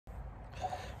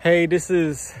Hey, this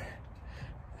is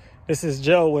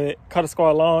Joe with Cutter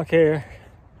Squad Lawn Care.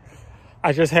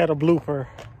 I just had a blooper.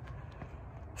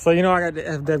 So you know I got the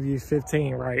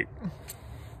FW15, right?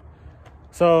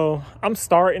 So I'm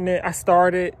starting it. I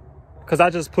started because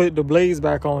I just put the blades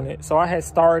back on it. So I had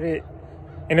started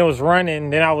and it was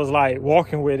running. Then I was like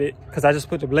walking with it because I just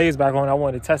put the blades back on. I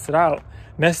wanted to test it out.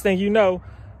 Next thing you know,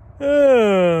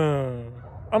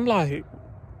 I'm like,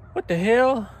 what the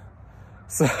hell?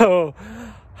 So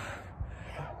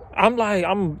I'm like,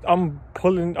 I'm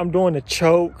pulling, I'm doing the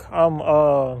choke. I'm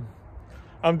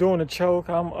doing the choke.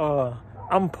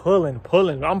 I'm pulling.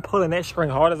 I'm pulling that string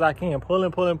hard as I can.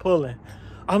 Pulling.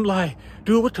 I'm like,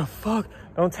 dude, what the fuck?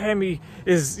 Don't tell me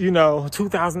it's, you know,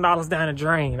 $2,000 down the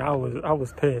drain. I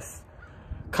was pissed.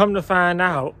 Come to find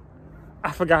out,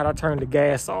 I forgot I turned the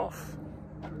gas off.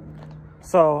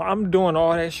 So I'm doing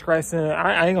all that stressing.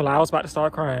 I ain't gonna lie, I was about to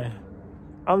start crying.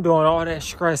 I'm doing all that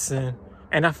stressing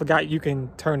and I forgot you can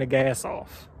turn the gas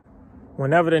off.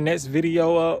 Whenever the next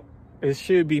video up, it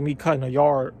should be me cutting a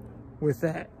yard with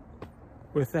that.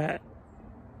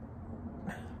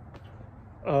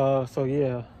 So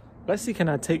yeah, let's see, can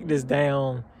I take this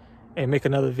down and make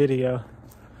another video?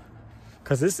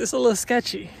 Cause it's a little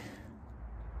sketchy.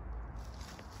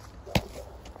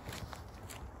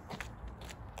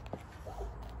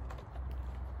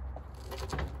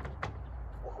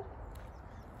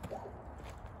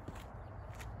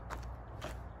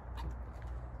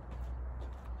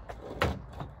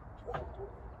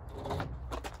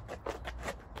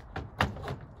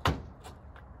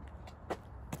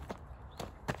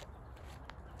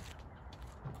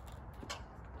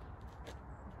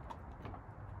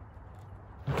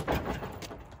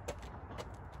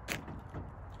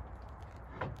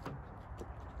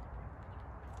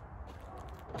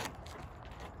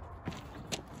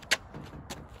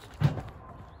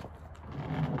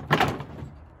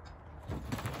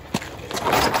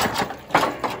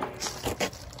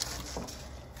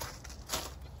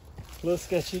 A little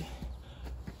sketchy.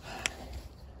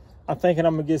 I'm thinking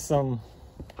I'm gonna get some.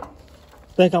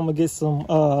 Some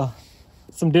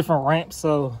different ramps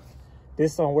so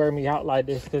this don't wear me out like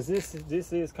this, because this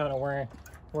is kind of wearing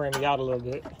me out a little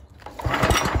bit.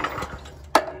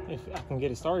 If I can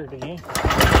get it started again.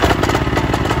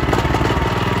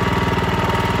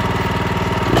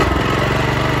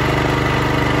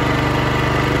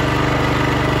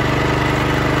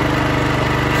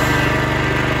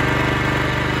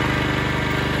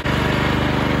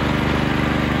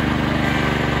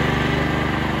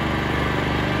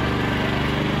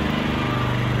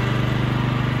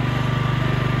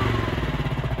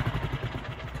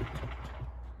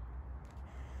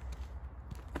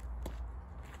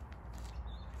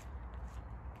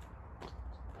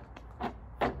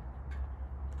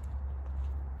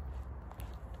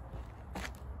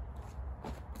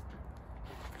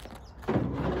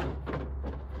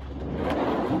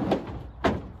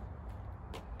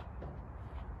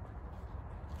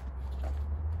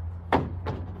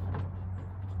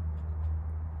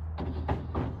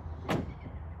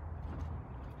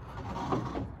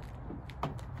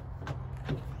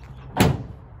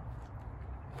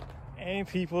 And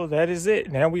people, that is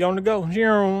it. Now we on the go.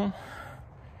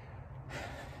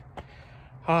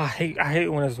 I hate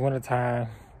when it's wintertime,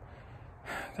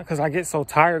 because I get so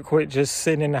tired quick just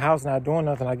sitting in the house not doing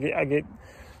nothing. I get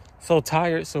so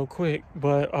tired so quick.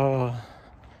 But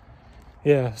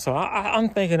yeah, so I'm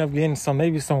thinking of getting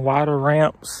maybe some wider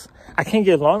ramps. I can't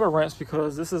get longer ramps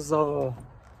because this is I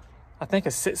think a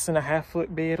 6.5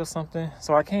 foot bed or something,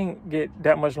 so I can't get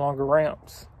that much longer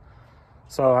ramps.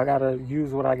 So I gotta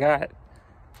use what I got.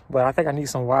 But I think I need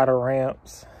some wider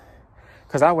ramps,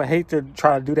 because I would hate to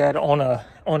try to do that on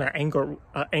an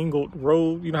angled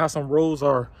road. You know how some roads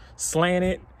are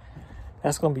slanted?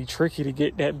 That's gonna be tricky to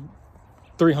get that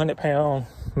 300-pound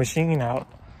machine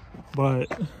out. But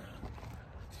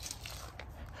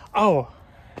oh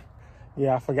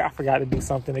yeah, I forgot to do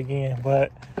something again.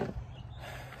 But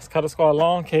it's Cutter Squad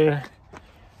Lawn Care,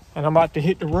 and I'm about to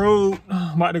hit the road.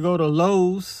 I'm about to go to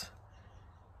Lowe's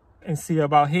and see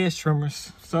about hedge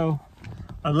trimmers. So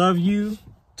I love you.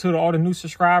 To all the new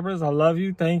subscribers, I love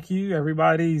you. Thank you.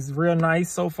 Everybody's real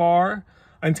nice so far,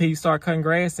 until you start cutting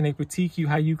grass and they critique you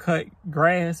how you cut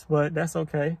grass, but that's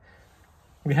okay.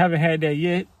 We haven't had that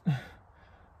yet.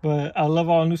 But I love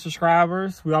all new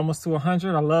subscribers. We're almost to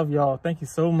 100. I love y'all. Thank you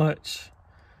so much.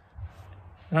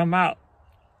 And I'm out.